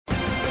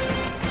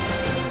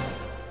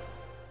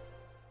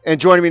And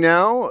joining me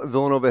now,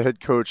 Villanova head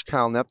coach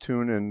Kyle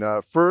Neptune.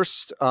 And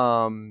first,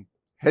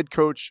 head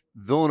coach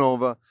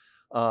Villanova,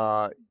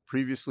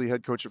 previously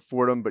head coach at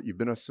Fordham, but you've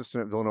been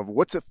assistant at Villanova.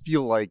 What's it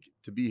feel like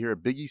to be here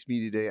at Big East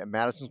Media Day at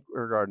Madison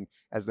Square Garden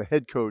as the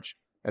head coach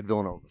at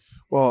Villanova?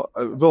 Well,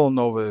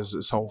 Villanova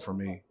is home for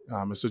me.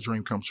 It's a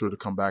dream come true to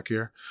come back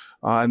here.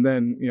 And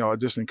then,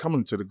 additionally,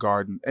 coming to the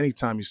Garden,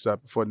 anytime you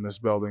step foot in this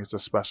building, it's a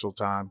special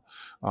time.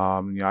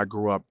 I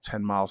grew up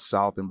 10 miles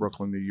south in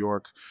Brooklyn, New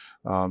York.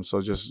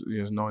 So just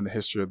knowing the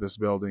history of this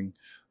building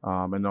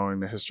and knowing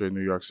the history of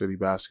New York City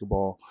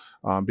basketball,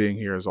 being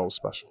here is always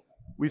special.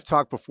 We've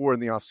talked before in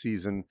the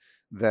offseason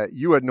that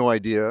you had no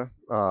idea,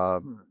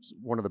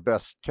 one of the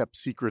best kept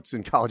secrets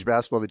in college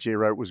basketball, that Jay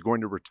Wright was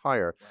going to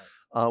retire.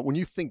 Right. When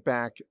you think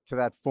back to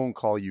that phone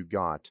call you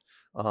got,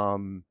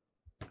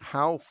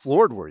 how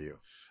floored were you?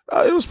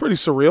 It was pretty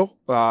surreal.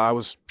 I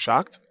was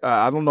shocked.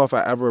 I don't know if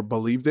I ever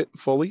believed it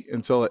fully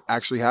until it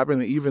actually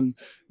happened. And even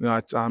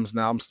at times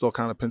now, I'm still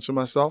kind of pinching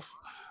myself.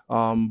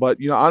 But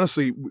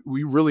honestly,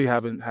 we really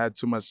haven't had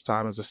too much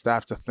time as a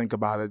staff to think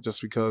about it,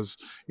 just because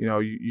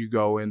you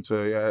go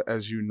into,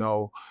 as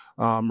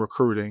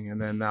recruiting,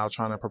 and then now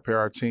trying to prepare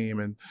our team,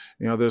 and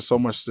there's so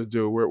much to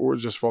do. We're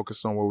just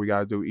focused on what we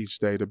got to do each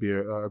day to be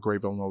a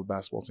great Villanova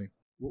basketball team.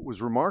 What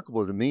was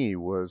remarkable to me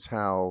was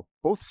how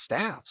both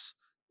staffs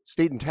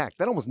stayed intact.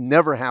 That almost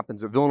never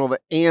happens at Villanova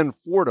and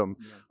Fordham.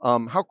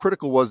 Yeah. How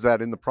critical was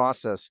that in the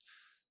process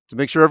to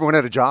make sure everyone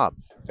had a job?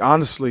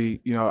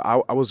 Honestly,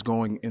 I was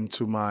going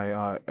into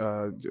my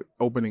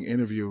opening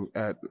interview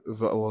at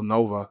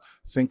Villanova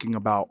thinking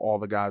about all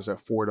the guys at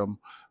Fordham.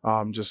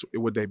 Just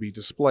would they be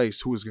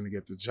displaced? Who was going to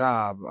get the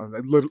job?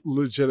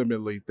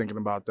 Legitimately thinking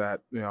about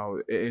that,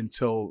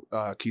 until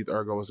Keith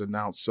Ergo was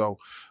announced. So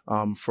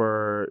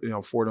for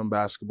Fordham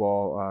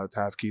basketball to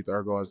have Keith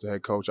Ergo as the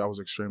head coach, I was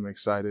extremely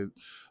excited,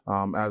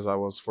 as I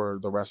was for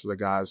the rest of the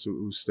guys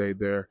who stayed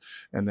there.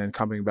 And then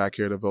coming back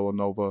here to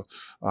Villanova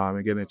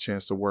and getting a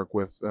chance to work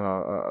with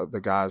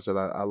the guys that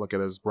I look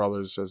at as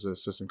brothers, as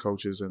assistant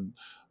coaches, and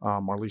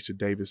Marlisha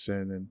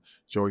Davison and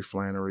Joey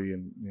Flannery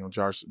and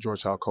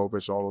George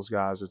Halkovich, all those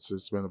guys.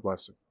 It's been a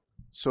blessing.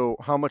 So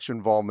how much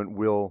involvement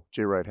will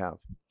Jay Wright have?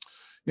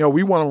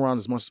 We want him around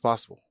as much as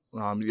possible.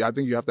 I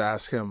think you have to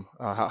ask him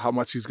how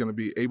much he's going to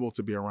be able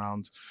to be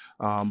around.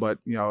 But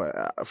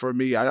for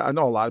me, I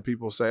know a lot of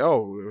people say,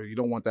 "Oh, you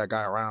don't want that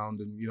guy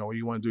around, and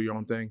you want to do your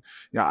own thing."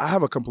 I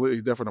have a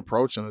completely different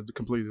approach and a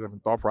completely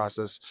different thought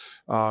process.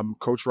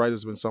 Coach Wright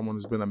has been someone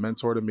who's been a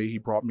mentor to me. He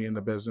brought me in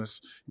the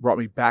business. He brought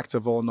me back to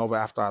Villanova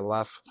after I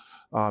left.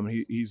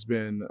 He's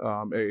been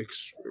an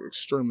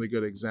extremely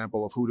good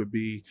example of who to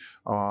be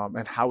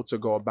and how to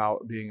go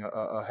about being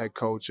a head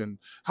coach, and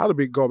how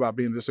to go about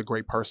being just a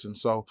great person.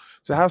 So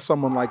to have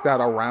someone like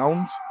that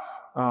around,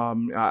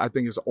 I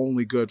think is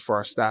only good for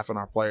our staff and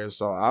our players.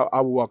 So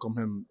I will welcome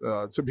him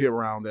to be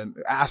around, and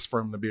ask for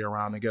him to be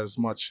around, and get as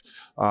much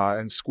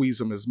and squeeze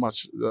him as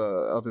much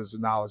of his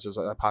knowledge as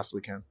I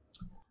possibly can.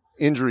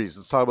 Injuries.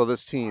 Let's talk about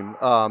this team.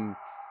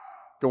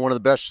 Got one of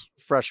the best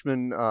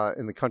freshmen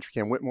in the country,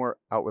 Cam Whitmore,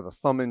 out with a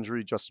thumb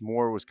injury. Justin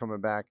Moore was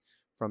coming back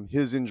from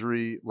his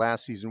injury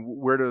last season.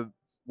 Where do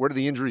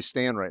the injuries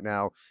stand right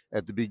now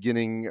at the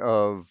beginning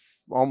of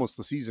almost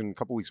the season, a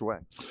couple weeks away?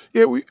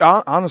 Yeah, we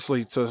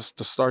honestly, to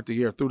start the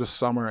year, through the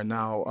summer and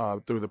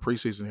now through the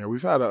preseason here,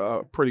 we've had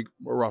a pretty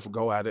rough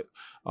go at it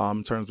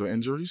in terms of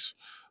injuries.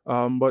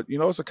 But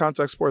it's a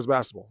contact sport,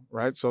 basketball,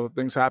 right? So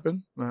things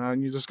happen,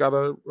 and you just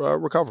gotta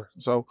recover.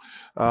 So,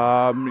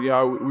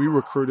 we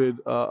recruited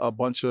a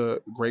bunch of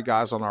great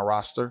guys on our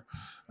roster,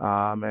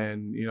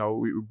 and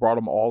we brought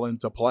them all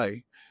into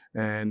play.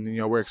 And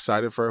we're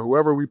excited for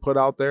whoever we put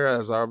out there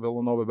as our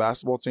Villanova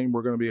basketball team.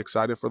 We're going to be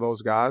excited for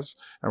those guys,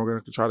 and we're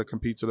going to try to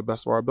compete to the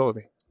best of our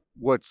ability.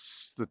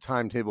 What's the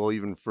timetable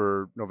even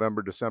for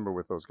November, December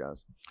with those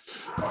guys?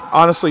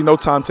 Honestly, no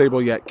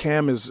timetable yet.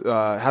 Cam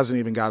hasn't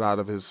even got out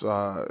of his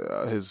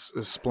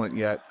splint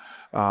yet.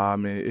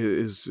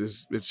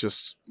 It's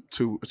just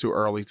too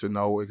early to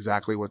know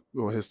exactly what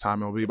his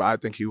time will be, but I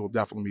think he will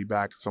definitely be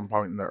back at some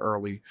point in the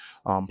early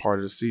part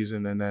of the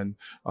season. And then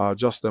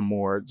Justin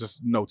Moore,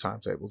 just no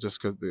timetable,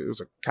 just because it was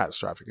a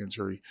catastrophic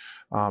injury,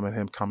 and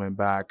him coming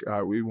back.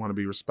 We want to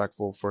be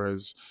respectful for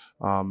his,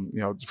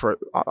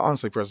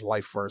 honestly, for his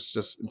life first,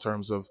 just in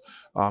terms of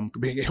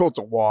being able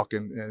to walk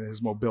and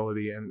his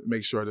mobility, and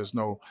make sure there's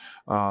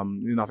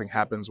nothing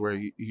happens where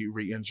he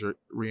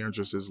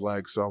re-injures his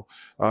leg. So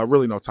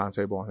really no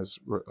timetable on his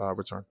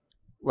return.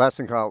 Last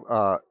thing,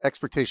 Kyle,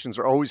 expectations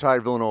are always high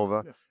at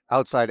Villanova,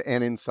 outside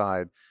and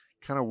inside.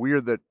 Kind of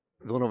weird that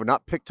Villanova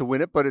not picked to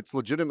win it, but it's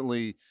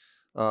legitimately,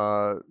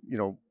 for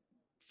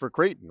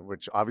Creighton,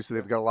 which obviously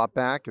they've got a lot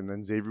back, and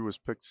then Xavier was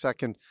picked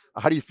second.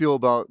 How do you feel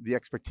about the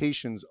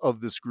expectations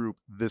of this group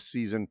this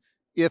season,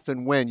 if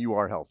and when you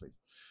are healthy?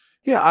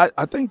 Yeah,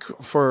 I think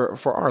for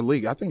our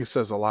league, I think it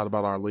says a lot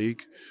about our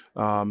league.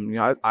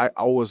 I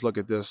always look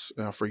at this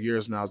for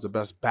years now as the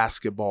best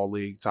basketball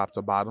league, top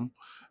to bottom.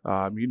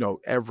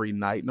 Every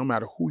night, no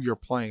matter who you're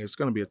playing, it's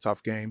going to be a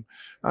tough game.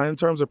 In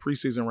terms of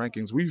preseason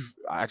rankings, we've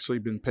actually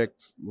been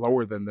picked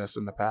lower than this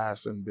in the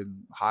past, and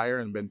been higher,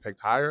 and been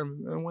picked higher,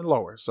 and went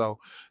lower. So,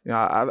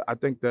 I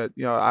think that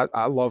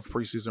I love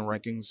preseason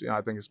rankings.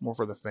 I think it's more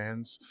for the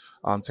fans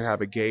to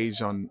have a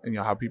gauge on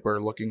how people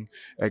are looking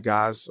at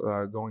guys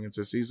going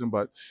into the season.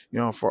 But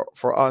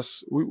for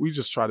us, we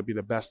just try to be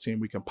the best team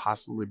we can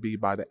possibly be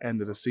by the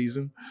end of the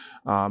season.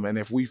 And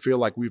if we feel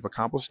like we've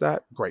accomplished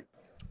that, great.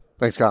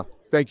 Thanks, Kyle.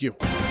 Thank you.